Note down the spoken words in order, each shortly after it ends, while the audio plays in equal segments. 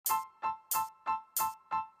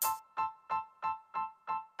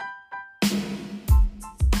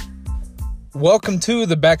Welcome to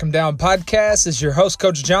the Back 'em Down podcast. This is your host,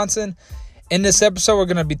 Coach Johnson. In this episode, we're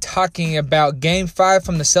going to be talking about Game 5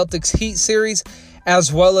 from the Celtics Heat series,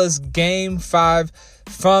 as well as Game 5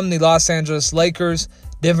 from the Los Angeles Lakers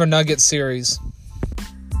Denver Nuggets series.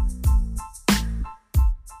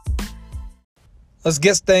 Let's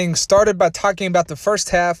get things started by talking about the first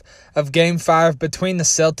half of Game 5 between the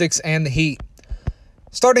Celtics and the Heat.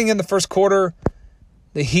 Starting in the first quarter,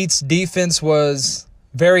 the Heat's defense was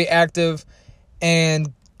very active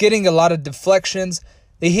and getting a lot of deflections.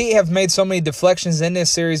 The Heat have made so many deflections in this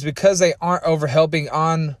series because they aren't overhelping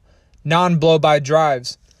on non-blow-by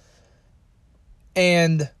drives.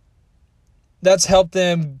 And that's helped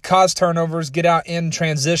them cause turnovers, get out in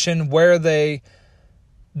transition where they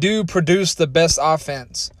do produce the best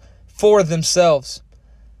offense for themselves.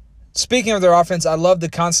 Speaking of their offense, I love the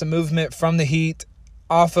constant movement from the Heat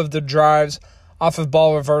off of the drives, off of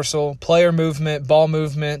ball reversal, player movement, ball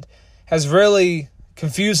movement, has really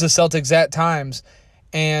confused the Celtics at times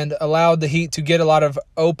and allowed the Heat to get a lot of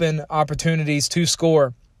open opportunities to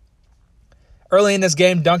score. Early in this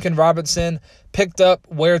game, Duncan Robinson picked up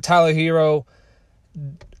where Tyler Herro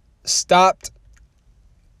stopped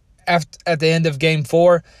at the end of Game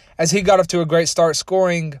 4 as he got off to a great start,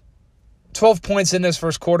 scoring 12 points in this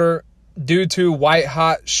first quarter due to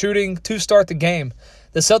white-hot shooting to start the game.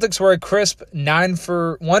 The Celtics were a crisp 1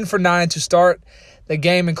 for 9 to start the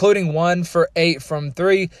game, including 1 for 8 from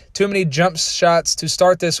 3. Too many jump shots to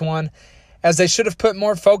start this one, as they should have put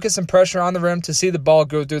more focus and pressure on the rim to see the ball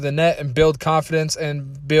go through the net and build confidence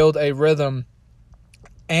and build a rhythm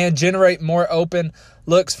and generate more open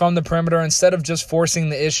looks from the perimeter instead of just forcing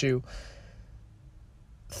the issue.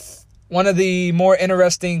 One of the more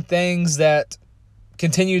interesting things that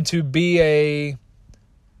continued to be a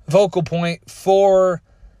focal point for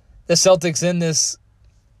the Celtics in this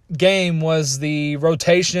game was the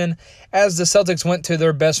rotation, as the Celtics went to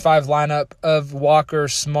their best 5 lineup of Walker,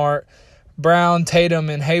 Smart, Brown, Tatum,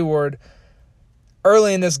 and Hayward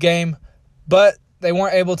early in this game, but they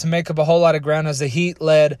weren't able to make up a whole lot of ground as the Heat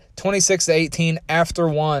led 26-18 after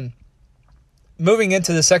 1. Moving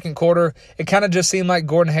into the second quarter, it kind of just seemed like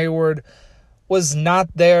Gordon Hayward was not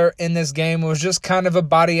there in this game. It was just kind of a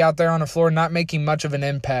body out there on the floor, not making much of an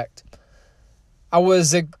impact. I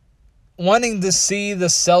was wanting to see the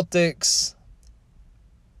Celtics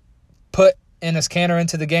put Enes Kanter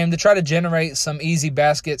into the game to try to generate some easy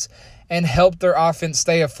baskets and help their offense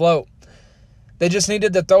stay afloat. They just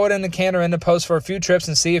needed to throw it into Kanter in the post for a few trips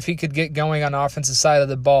and see if he could get going on the offensive side of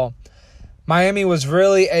the ball. Miami was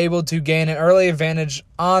really able to gain an early advantage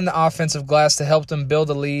on the offensive glass to help them build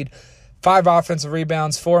a lead. 5 offensive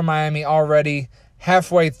rebounds for Miami already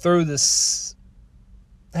halfway through the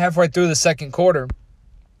second quarter.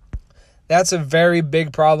 That's a very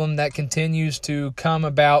big problem that continues to come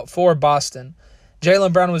about for Boston.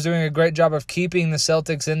 Jaylen Brown was doing a great job of keeping the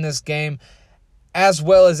Celtics in this game, as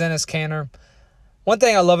well as Enes Kanter. One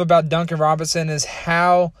thing I love about Duncan Robinson is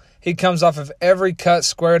how he comes off of every cut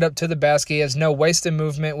squared up to the basket. He has no wasted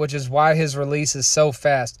movement, which is why his release is so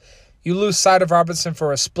fast. You lose sight of Robinson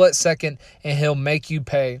for a split second, and he'll make you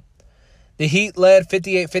pay. The Heat led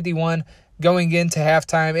 58-51 going into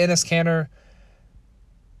halftime. Enes Kanter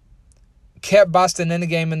kept Boston in the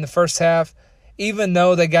game in the first half, even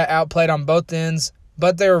though they got outplayed on both ends,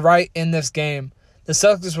 but they were right in this game. The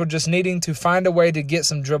Celtics were just needing to find a way to get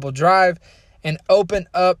some dribble drive and open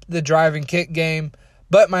up the drive and kick game,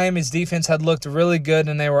 but Miami's defense had looked really good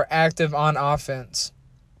and they were active on offense.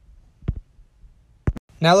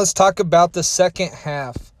 Now let's talk about the second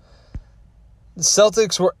half. The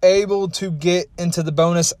Celtics were able to get into the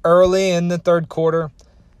bonus early in the third quarter,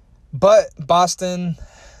 but Boston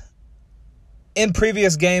in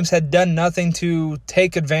previous games had done nothing to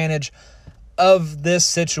take advantage of this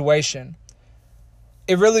situation.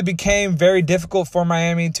 It really became very difficult for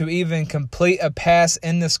Miami to even complete a pass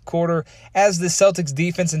in this quarter as the Celtics'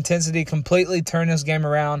 defense intensity completely turned this game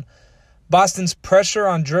around. Boston's pressure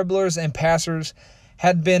on dribblers and passers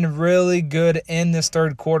had been really good in this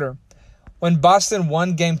third quarter. When Boston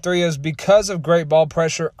won Game 3, it was because of great ball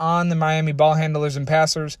pressure on the Miami ball handlers and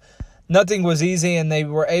passers. Nothing was easy, and they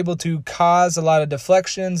were able to cause a lot of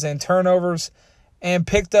deflections and turnovers and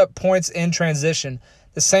picked up points in transition.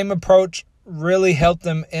 The same approach really helped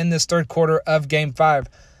them in this third quarter of Game 5.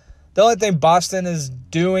 The only thing Boston is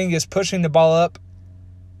doing is pushing the ball up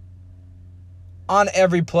on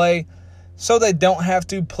every play so they don't have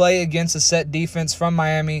to play against a set defense from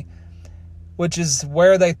Miami, which is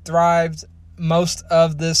where they thrived most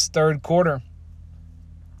of this third quarter.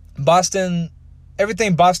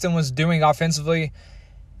 Everything Boston was doing offensively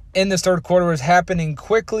in this third quarter was happening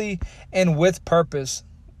quickly and with purpose.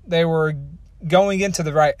 They were going into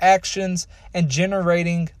the right actions, and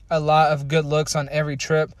generating a lot of good looks on every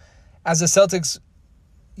trip, as the Celtics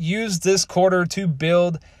used this quarter to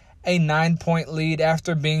build a 9-point lead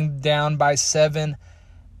after being down by 7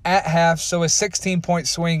 at half, so a 16-point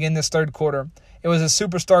swing in this third quarter. It was a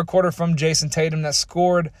superstar quarter from Jason Tatum that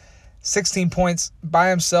scored 16 points by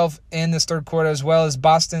himself in this third quarter, as well as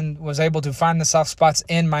Boston was able to find the soft spots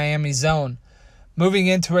in Miami's zone. Moving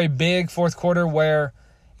into a big fourth quarter where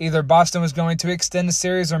either Boston was going to extend the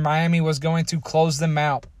series or Miami was going to close them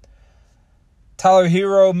out. Tyler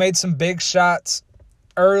Hero made some big shots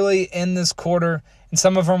early in this quarter, and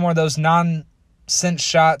some of them were those nonsense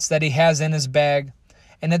shots that he has in his bag.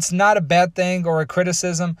 And it's not a bad thing or a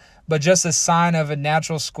criticism, but just a sign of a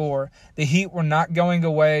natural score. The Heat were not going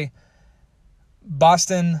away.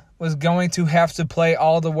 Boston was going to have to play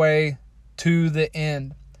all the way to the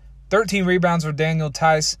end. 13 rebounds for Daniel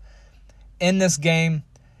Theis in this game.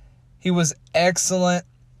 He was excellent,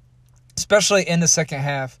 especially in the second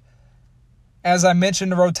half. As I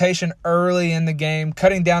mentioned, the rotation early in the game,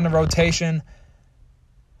 cutting down the rotation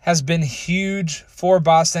has been huge for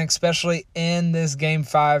Boston, especially in this Game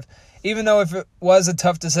 5. Even though if it was a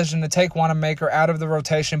tough decision to take Wanamaker out of the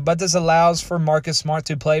rotation, but this allows for Marcus Smart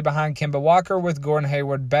to play behind Kemba Walker with Gordon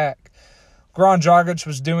Hayward back. Goran Dragic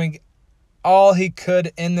was doing all he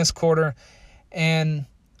could in this quarter and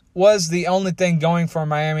was the only thing going for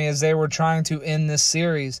Miami as they were trying to end this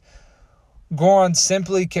series. Goran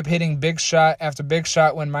simply kept hitting big shot after big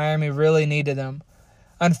shot when Miami really needed him.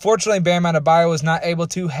 Unfortunately, Bam Adebayo was not able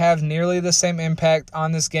to have nearly the same impact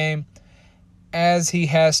on this game as he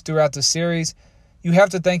has throughout the series. You have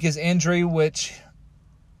to think his injury, which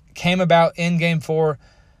came about in Game 4,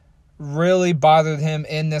 really bothered him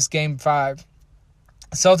in this Game 5.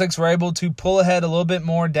 Celtics were able to pull ahead a little bit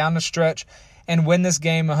more down the stretch and win this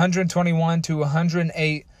game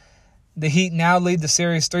 121-108. The Heat now lead the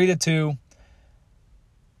series 3-2.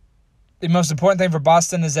 The most important thing for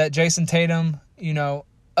Boston is that Jason Tatum,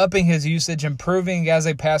 upping his usage, improving as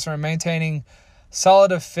a passer, and maintaining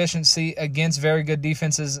solid efficiency against very good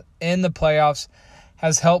defenses in the playoffs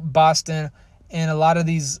has helped Boston in a lot of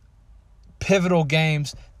these pivotal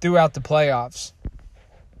games throughout the playoffs.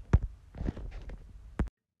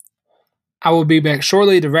 I will be back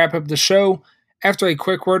shortly to wrap up the show after a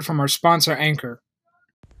quick word from our sponsor, Anchor.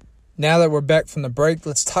 Now that we're back from the break,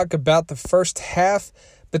 let's talk about the first half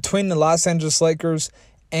between the Los Angeles Lakers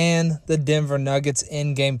and the Denver Nuggets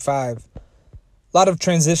in Game 5. A lot of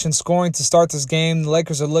transition scoring to start this game. The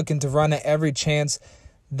Lakers are looking to run at every chance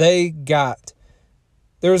they got.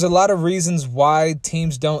 There's a lot of reasons why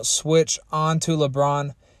teams don't switch on to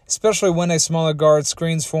LeBron, especially when a smaller guard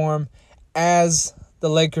screens for him, as the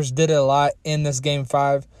Lakers did it a lot in this Game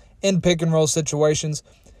 5 in pick-and-roll situations,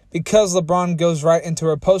 because LeBron goes right into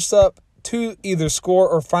a post-up to either score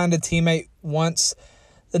or find a teammate once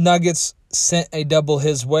the Nuggets sent a double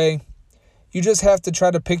his way. You just have to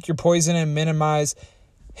try to pick your poison and minimize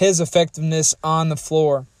his effectiveness on the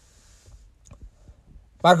floor.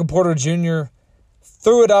 Michael Porter Jr.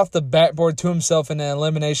 threw it off the backboard to himself in an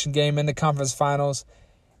elimination game in the conference finals,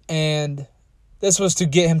 and this was to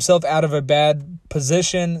get himself out of a bad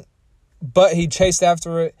position, but he chased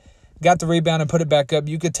after it, got the rebound, and put it back up.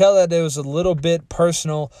 You could tell that it was a little bit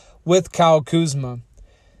personal with Kyle Kuzma.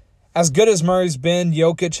 As good as Murray's been,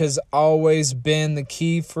 Jokic has always been the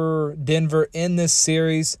key for Denver in this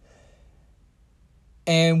series.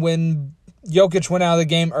 And when Jokic went out of the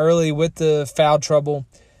game early with the foul trouble,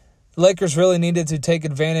 the Lakers really needed to take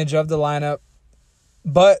advantage of the lineup,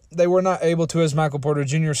 but they were not able to, as Michael Porter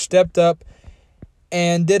Jr. stepped up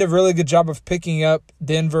and did a really good job of picking up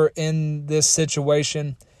Denver in this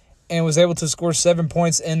situation and was able to score 7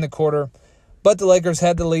 points in the quarter. But the Lakers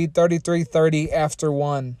had the lead 33-30 after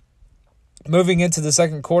one. Moving into the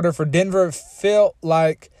second quarter for Denver, it felt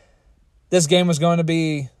like this game was going to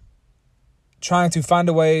be trying to find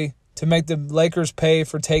a way to make the Lakers pay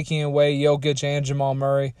for taking away Jokic and Jamal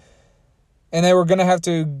Murray. And they were going to have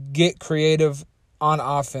to get creative on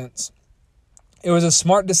offense. It was a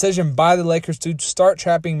smart decision by the Lakers to start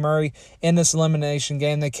trapping Murray in this elimination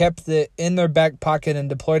game. They kept it in their back pocket and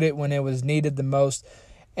deployed it when it was needed the most.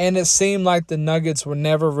 And it seemed like the Nuggets were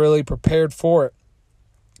never really prepared for it.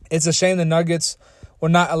 It's a shame the Nuggets were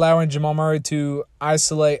not allowing Jamal Murray to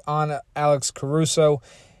isolate on Alex Caruso.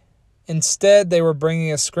 Instead, they were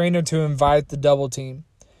bringing a screener to invite the double team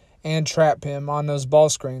and trap him on those ball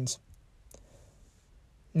screens.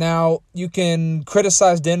 Now, you can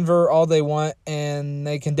criticize Denver all they want, and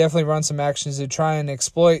they can definitely run some actions to try and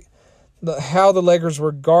exploit how the Lakers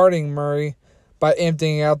were guarding Murray by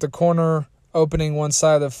emptying out the corner, opening one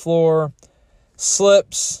side of the floor,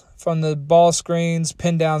 slips, from the ball screens,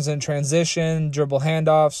 pin downs in transition, dribble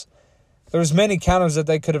handoffs. There's many counters that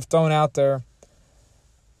they could have thrown out there.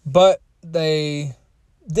 But they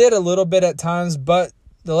did a little bit at times, but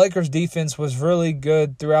the Lakers defense was really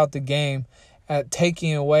good throughout the game at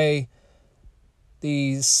taking away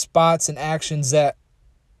the spots and actions that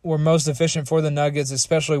were most efficient for the Nuggets,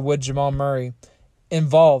 especially with Jamal Murray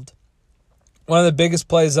involved. One of the biggest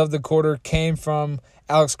plays of the quarter came from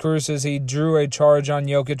Alex Caruso as he drew a charge on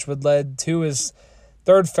Jokic, which led to his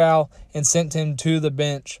third foul and sent him to the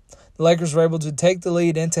bench. The Lakers were able to take the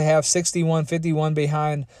lead into half 61-51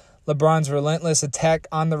 behind LeBron's relentless attack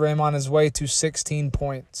on the rim on his way to 16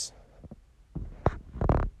 points.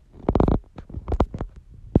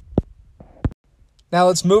 Now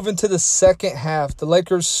let's move into the second half. The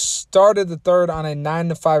Lakers started the third on a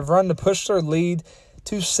 9-5 run to push their lead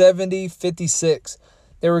to 70-56.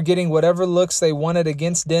 They were getting whatever looks they wanted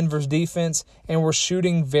against Denver's defense and were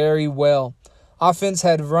shooting very well. Offense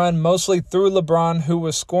had run mostly through LeBron, who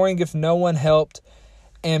was scoring if no one helped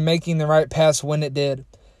and making the right pass when it did.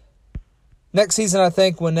 Next season, I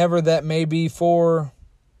think, whenever that may be for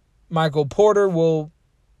Michael Porter, we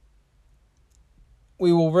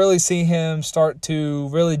will really see him start to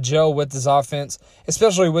really gel with his offense,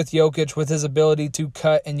 especially with Jokic, with his ability to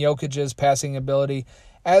cut and Jokic's passing ability,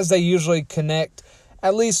 as they usually connect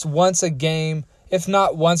at least once a game, if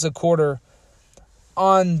not once a quarter,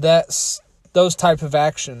 on those type of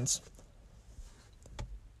actions.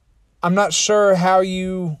 I'm not sure how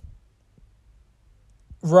you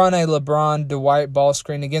run a LeBron Dwight ball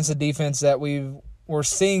screen against a defense that we're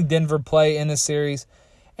seeing Denver play in this series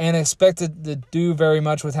and expected to do very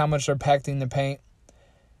much with how much they're packing the paint.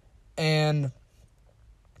 And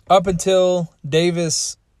up until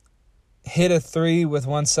Davis hit a three with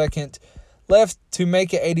 1 second left to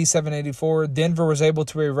make it 87-84, Denver was able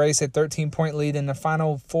to erase a 13-point lead in the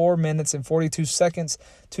final 4 minutes and 42 seconds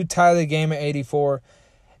to tie the game at 84.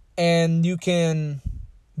 And you can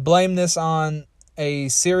blame this on a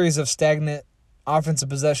series of stagnant offensive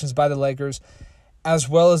possessions by the Lakers, as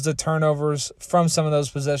well as the turnovers from some of those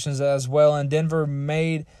possessions as well. And Denver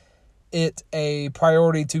made it a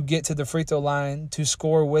priority to get to the free throw line to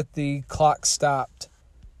score with the clock stopped.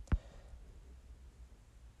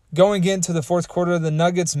 Going into the fourth quarter, the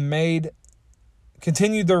Nuggets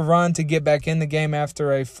continued their run to get back in the game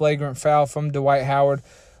after a flagrant foul from Dwight Howard,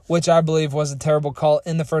 which I believe was a terrible call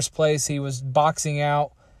in the first place. He was boxing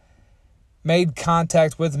out, made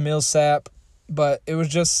contact with Millsap, but it was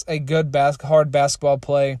just a good hard basketball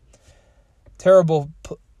play. Terrible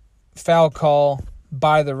foul call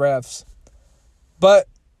by the refs. But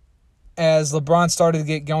as LeBron started to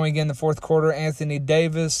get going in the fourth quarter, Anthony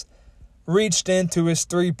Davis reached into his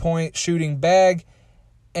three-point shooting bag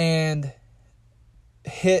and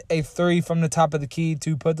hit a three from the top of the key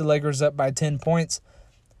to put the Lakers up by 10 points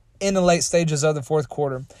in the late stages of the fourth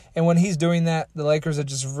quarter. And when he's doing that, the Lakers are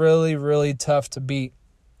just really, really tough to beat.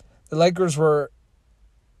 The Lakers were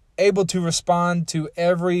able to respond to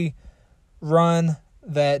every run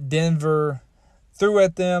that Denver threw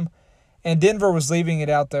at them, and Denver was leaving it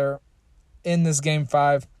out there in this Game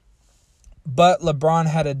 5. But LeBron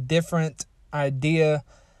had a different idea,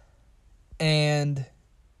 and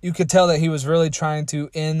you could tell that he was really trying to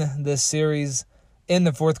end this series in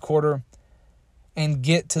the fourth quarter and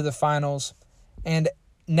get to the finals. And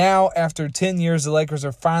now, after 10 years, the Lakers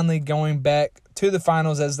are finally going back to the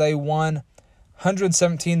finals as they won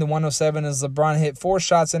 117-107 as LeBron hit 4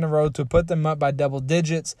 shots in a row to put them up by double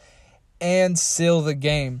digits and seal the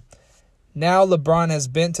game. Now LeBron has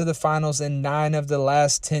been to the finals in 9 of the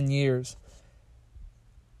last 10 years.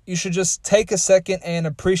 You should just take a second and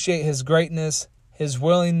appreciate his greatness, his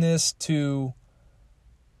willingness to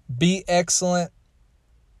be excellent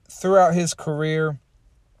throughout his career,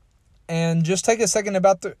 and just take a second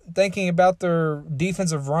about thinking about their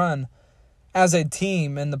defensive run as a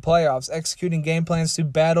team in the playoffs, executing game plans to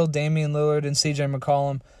battle Damian Lillard and CJ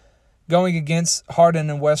McCollum, going against Harden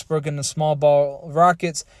and Westbrook in the small ball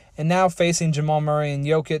Rockets, and now facing Jamal Murray and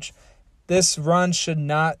Jokic. This run should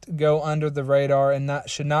not go under the radar and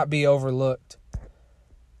should not be overlooked.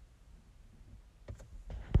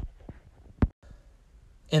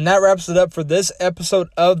 And that wraps it up for this episode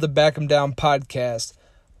of the Back 'Em Down podcast.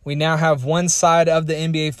 We now have one side of the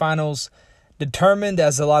NBA Finals determined,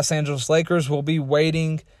 as the Los Angeles Lakers will be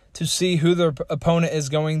waiting to see who their opponent is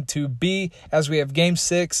going to be, as we have Game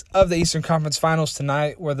 6 of the Eastern Conference Finals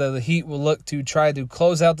tonight, where the Heat will look to try to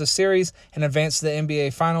close out the series and advance to the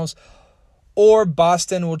NBA Finals, or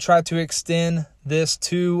Boston will try to extend this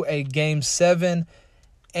to a Game 7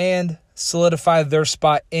 and solidify their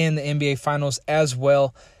spot in the NBA Finals as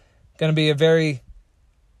well. Going to be a very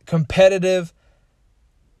competitive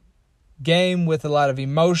game with a lot of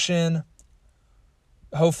emotion.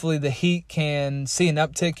 Hopefully the Heat can see an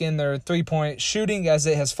uptick in their three-point shooting, as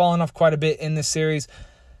it has fallen off quite a bit in this series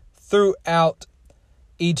throughout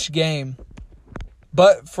each game.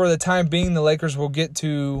 But for the time being, the Lakers will get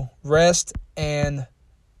to rest and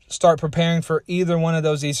start preparing for either one of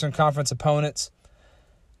those Eastern Conference opponents.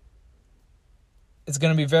 It's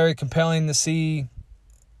going to be very compelling to see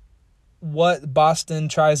what Boston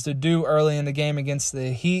tries to do early in the game against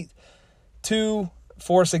the Heat to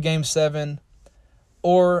force a Game 7,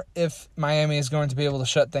 or if Miami is going to be able to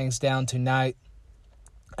shut things down tonight.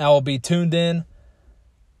 I will be tuned in,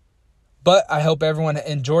 but I hope everyone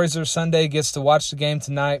enjoys their Sunday, gets to watch the game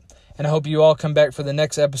tonight, and I hope you all come back for the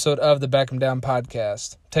next episode of the Back 'em Down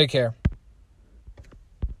podcast. Take care.